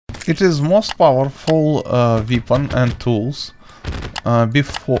It is most powerful weapon and tools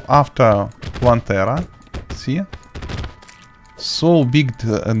after Plantera. See? So big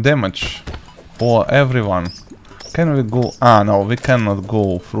damage for everyone. Can we go? Ah, no, we cannot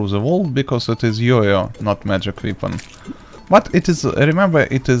go through the wall because it is Yoyo, not magic weapon. But it is, remember,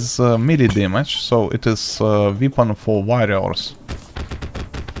 it is melee damage, so it is weapon for warriors.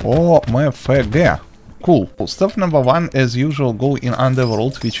 Oh, my FG. Cool. Step number 1, as usual, go in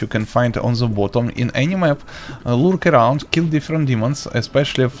Underworld, which you can find on the bottom in any map. Lurk around, kill different demons,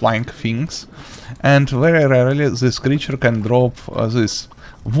 especially flying things. And very rarely this creature can drop this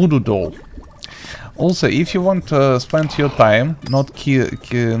voodoo doll. Also, if you want to spend your time, not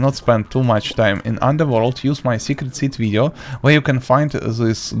spend too much time in Underworld, use my secret seed video, where you can find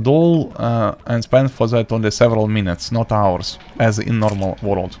this doll and spend for that only several minutes, not hours, as in normal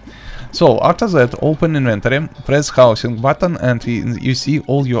world. So, after that, open inventory, press housing button, and you see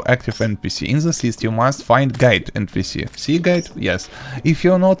all your active NPC. In this list, you must find guide NPC. See guide? Yes. If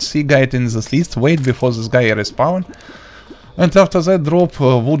you not see guide in this list, wait before this guy respawn. And after that, drop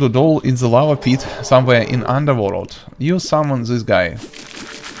voodoo doll in the lava pit somewhere in Underworld. You summon this guy,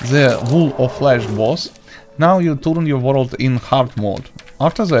 the Wool of Flesh boss. Now you turn your world in hard mode.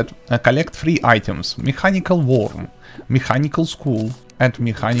 After that, collect 3 items: Mechanical Worm, Mechanical Skull, and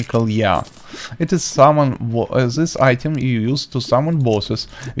Mechanical Ear. It is this item you use to summon bosses,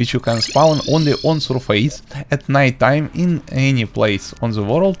 which you can spawn only on surface at night time in any place on the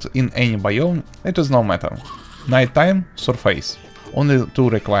world, in any biome, it does not matter. Nighttime, surface. Only 2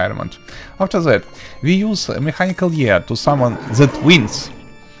 requirements. After that, we use Mechanical Ear to summon the twins,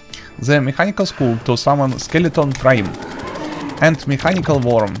 the Mechanical Skull to summon Skeleton Prime, and Mechanical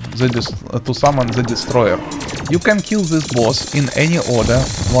Worm to summon the Destroyer. You can kill this boss in any order,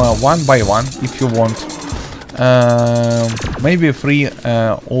 one by one, if you want. Maybe 3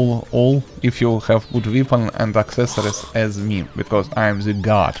 all if you have good weapon and accessories as me, because I am the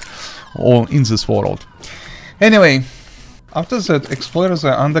god in this world. Anyway, after that, explore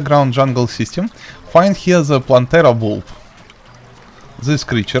the underground jungle system. Find here the Plantera bulb. This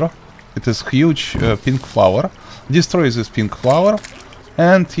creature. It is huge pink flower. Destroy this pink flower,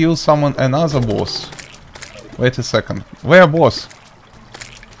 and you summon another boss. Wait a second. Where boss?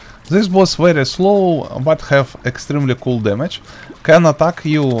 This boss very slow, but have extremely cool damage. Can attack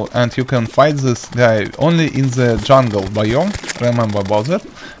you, and you can fight this guy only in the jungle biome. Remember about that.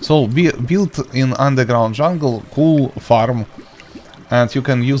 So build in underground jungle cool farm, and you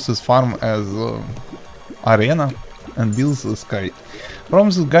can use this farm as arena and build this guy. From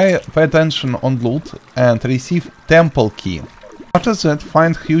this guy, pay attention on loot and receive temple key. After that,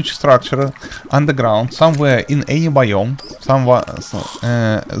 find huge structure underground somewhere in any biome, somewhere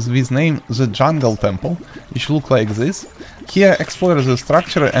with name the Jungle Temple, which look like this. Here, explore the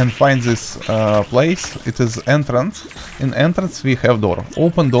structure and find this place. It is entrance. In entrance, we have door.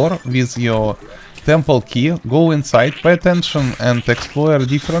 Open door with your temple key. Go inside. Pay attention and explore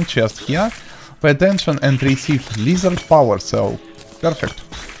different chests here. Pay attention and receive lizard power cell. Perfect.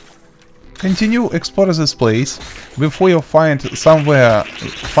 Continue explore this place. Before you find somewhere,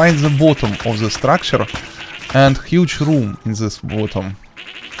 find the bottom of the structure and huge room in this bottom.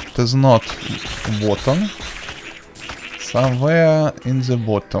 It is not bottom. Somewhere in the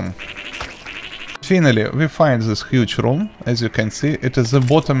bottom. Finally, we find this huge room. As you can see, it is the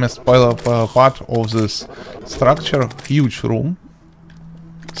bottomest part of this structure. Huge room.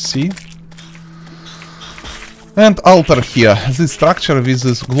 See? And altar here, this structure with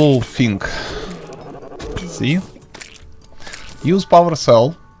this glow thing. See? Use power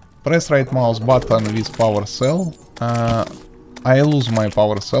cell. Press right mouse button with power cell. I lose my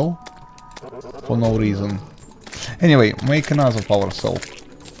power cell for no reason. Anyway, make another power cell.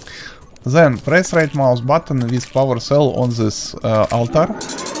 Then press right mouse button with power cell on this altar.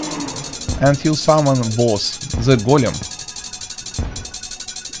 And you summon boss, the golem.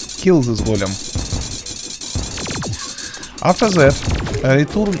 Kill this golem. After that,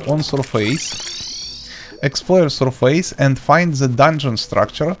 return on surface, explore surface and find the dungeon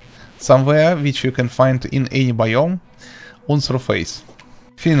structure somewhere which you can find in any biome on surface.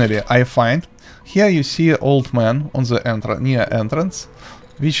 Finally, I find, here you see old man on the near entrance,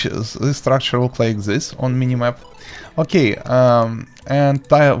 which this structure look like this on minimap. Okay, and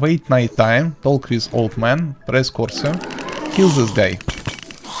wait night time, talk with old man, press cursor, kill this guy.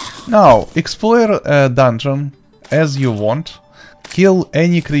 Now, explore a dungeon as you want, kill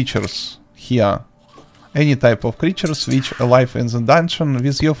any creatures here, any type of creatures which alive in the dungeon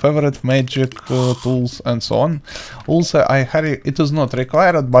with your favorite magic tools and so on. Also, it is not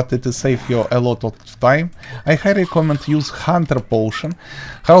required, but it is save you a lot of time. I highly recommend use Hunter Potion.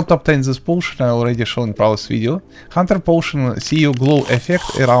 How to obtain this potion I already shown in previous video. Hunter Potion see you glow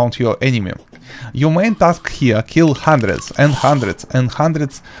effect around your enemy. Your main task here, kill hundreds and hundreds and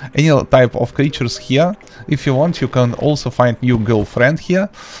hundreds any type of creatures here. If you want, you can also find new girlfriend here,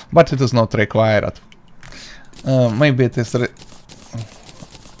 but it is not required. Maybe it is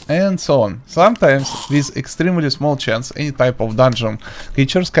and so on. Sometimes with extremely small chance any type of dungeon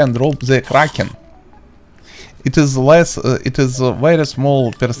creatures can drop the Kraken. It is a very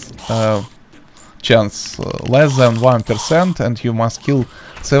small chance, less than 1%, and you must kill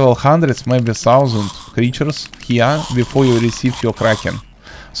several hundreds, maybe thousand creatures here before you receive your Kraken.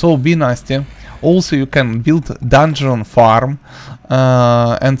 So be nasty. Also, you can build dungeon farm,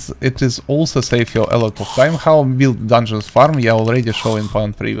 and it is also save you a lot of time. How build dungeons farm, I already showed in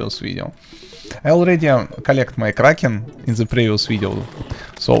one previous video. I already collect my Kraken in the previous video,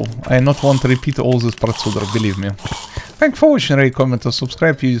 so I not want to repeat all this procedure, believe me. Thanks for watching, rate, comment, or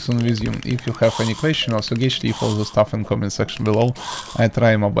subscribe, Udisen with you. If you have any question or suggestion, leave all the stuff in comment section below. I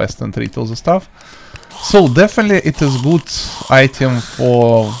try my best and read all the stuff. So definitely it is good item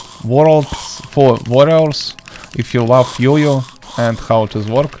for worlds, for warriors, if you love Yoyo and how it is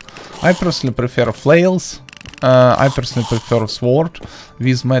work. I personally prefer flails. I personally prefer sword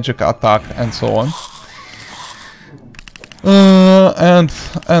with magic attack and so on.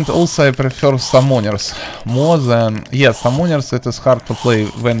 And also I prefer summoners more than... Yes, summoners it is hard to play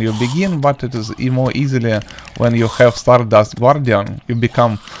when you begin, but it is more easily when you have Stardust Guardian, you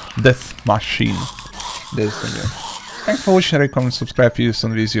become death machine. Thanks for watching, rate, comment, subscribe,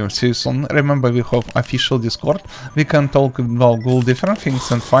 Udisen with you. See you soon. Remember, we have official Discord. We can talk about all different things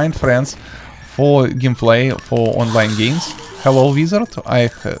and find friends for gameplay, for online games. Hello, wizard. I'm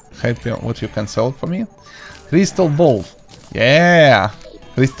happy what you can sell for me. Crystal ball. Yeah!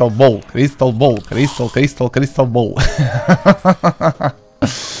 Crystal ball, crystal ball, crystal ball.